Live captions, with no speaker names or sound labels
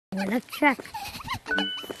Well, let's check.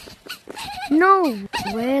 No,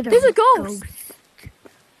 where There's a ghost.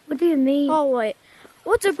 What do you mean? Oh wait.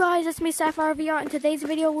 What's up guys, it's me SapphireVR. In today's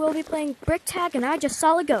video we'll be playing brick tag and I just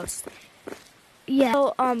saw a ghost. Yeah.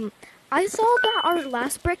 So I saw that our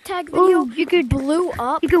last brick tag video blew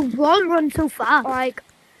up. You could wall run so fast. Like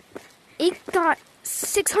it got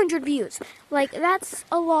 600 views. Like that's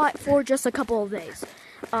a lot for just a couple of days.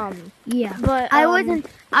 Yeah. But I wasn't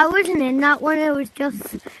in that one, it was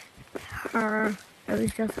just her.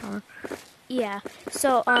 Yeah.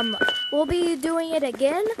 So we'll be doing it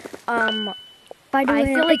again. By the way, I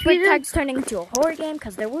feel like brick tag's turning into a horror game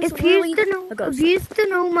because there was really a ghost. If you used to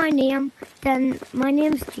know my name, then my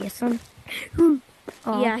name's Jason.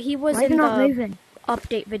 Yeah, he was in the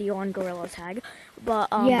update video on Gorilla Tag. But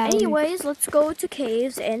yeah, anyways, let's go to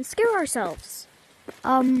caves and scare ourselves.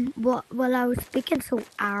 Well, I was speaking so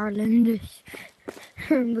Irelandish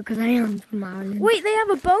because I am from Ireland. Wait, they have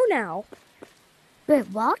a bow now. Wait,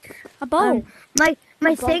 what? A bow. My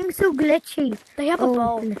thing's so glitchy. They have a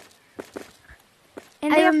bow.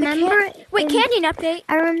 And I remember. Wait, canyon update.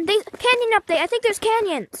 Canyon update. I think there's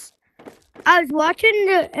canyons. I was watching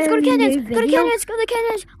the. Let's go to canyons. Go to canyons. Go to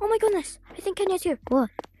canyons. Oh my goodness! I think canyons here. What?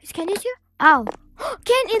 Is canyons here? Oh.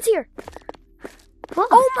 Canyons here. What?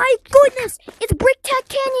 Oh my goodness! It's brick tag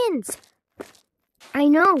canyons. I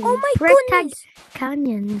know. Oh my brick goodness! Tag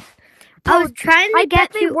canyons. I was trying to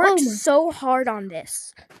get they worked so hard on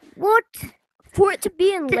this. What? For it to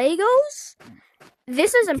be in Legos?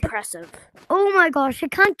 This is impressive. Oh my gosh, I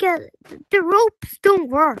can't get... The ropes don't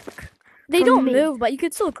work. They don't move, but you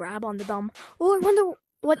could still grab onto them. Oh, I wonder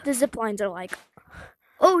what the zip lines are like.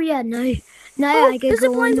 Oh yeah, now I can the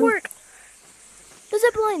zip go lines on work. The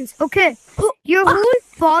zip lines. Okay, your whole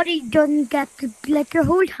body doesn't get to... Like, your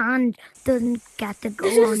whole hand doesn't get to go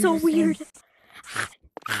on. This is so weird.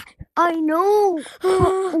 I know.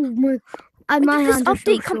 Oh my... my this hands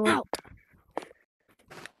update are so come out.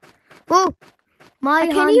 Whoa. I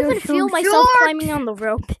can't even feel myself climbing on the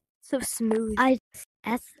rope. So smooth. They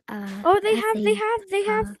have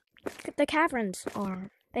the caverns.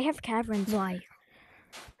 Or they have caverns. Why?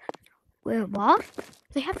 Wait, what?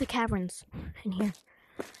 They have the caverns in here.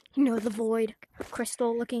 You know, the void,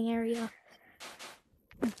 crystal-looking area.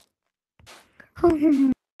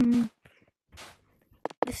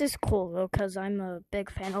 This is cool though, because I'm a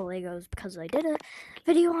big fan of Legos because I did a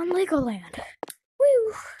video on Legoland.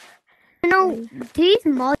 Woo! You know, these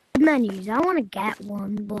mod menus, I want to get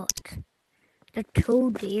one, but they're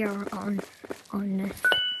too dear on this.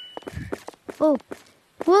 Oh,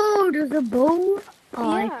 whoa, there's a bow.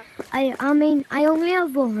 Oh, yeah. I mean, I only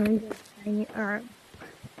have 100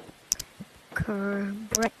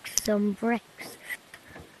 some bricks.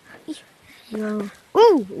 So,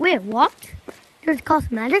 oh, wait, what? There's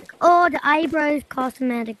cosmetic? Oh, the eyebrows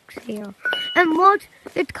cosmetics here. And what?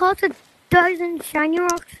 It costs 1,000 shiny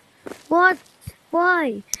rocks? What?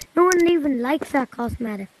 Why? No one even likes that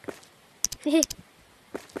cosmetic. Do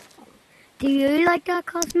you like that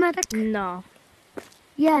cosmetic? No.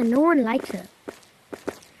 Yeah, no one likes it.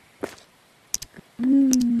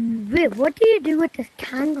 Wait, what do you do with this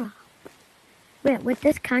camera? Wait, with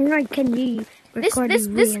this camera, can you record this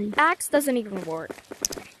axe doesn't even work.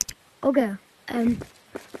 Okay.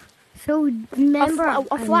 So remember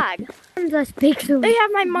a flag. They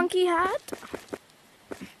have my monkey hat.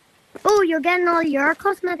 Oh, you're getting all your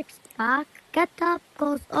cosmetics back. Get that,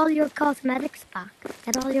 all your cosmetics back.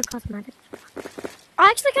 Get all your cosmetics back. I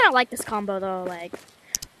actually kind of like this combo though, like,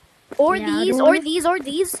 or these.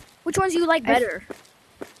 Which ones do you like better?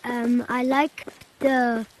 I like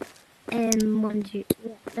the ones you.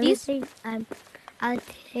 Let me see. I'll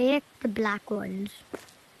take the black ones.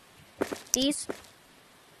 These.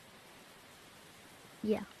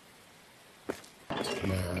 Yeah.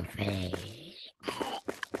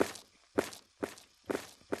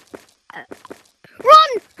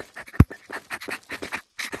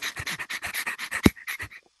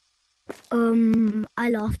 Run! I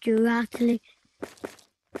lost you actually.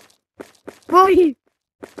 Where are you?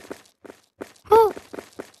 Oh!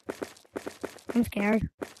 I'm scared.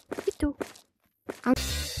 Me too.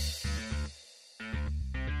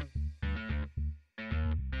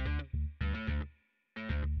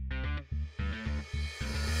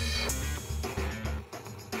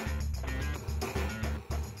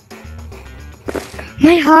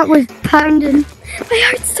 My heart was pounding. My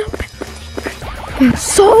heart's so pounding.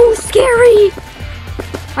 So scary.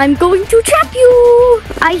 I'm going to trap you.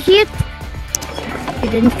 I hit. You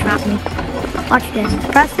didn't trap me. Watch this.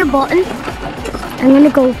 Press the button. I'm gonna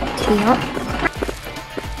go here.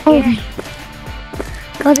 Oh.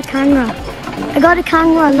 Got the camera. I got a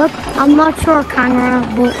camera. Look, I'm not sure camera,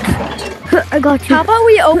 but I got you. How about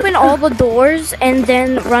we open all the doors and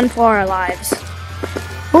then run for our lives?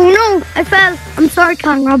 Oh no, I fell. I'm sorry,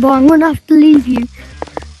 camera, but I'm gonna have to leave you.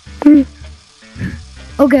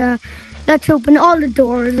 Okay, let's open all the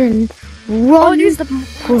doors and run. Oh, there's the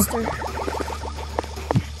monster.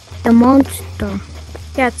 The monster.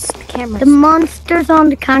 Yeah, it's the cameras. The monster's on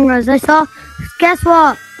the cameras. I saw. Guess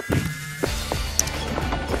what?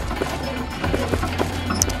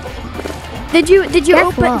 Did you Guess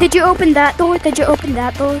open? what? Did you open that door? Did you open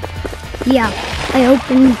that door? Yeah, I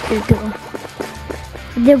opened the door.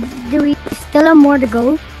 Do we still have more to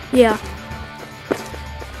go? Yeah.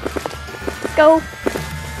 Go.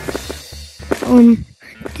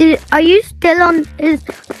 Are you still on?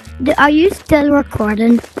 Are you still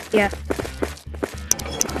recording? Yeah.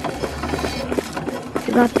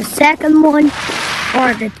 You got the second one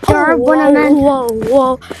or the third one, and then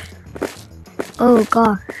Whoa. oh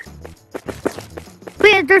god.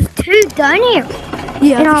 Wait, there's two down here.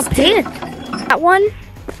 Yeah. In our pit. That one.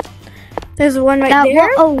 There's one right That there.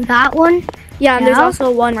 one, oh, that one. Yeah, and there's Yeah. also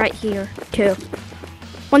one right here too.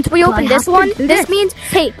 Once we So open I this have to one, do this this. means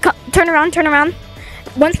turn around.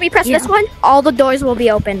 Once we press this Yeah. one, all the doors will be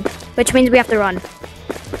open, which means we have to run.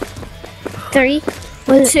 3,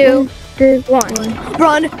 Well, 2, 1.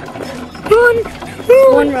 Run. Run.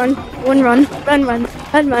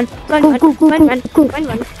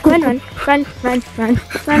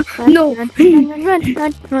 No.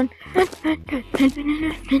 Run.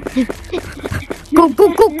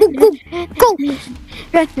 Go.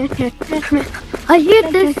 I hear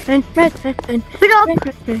this.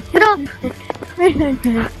 Get up.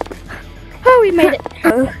 Oh, we made it.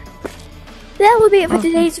 That will be it for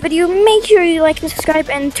today's video. Make sure you like and subscribe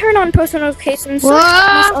and turn on post notifications so we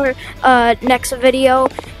can miss our next video.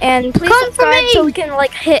 And please Come for subscribe me. so we can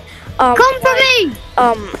like hit Come for me.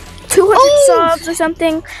 200 subs or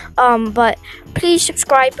something. But please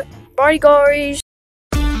subscribe. Bye guys.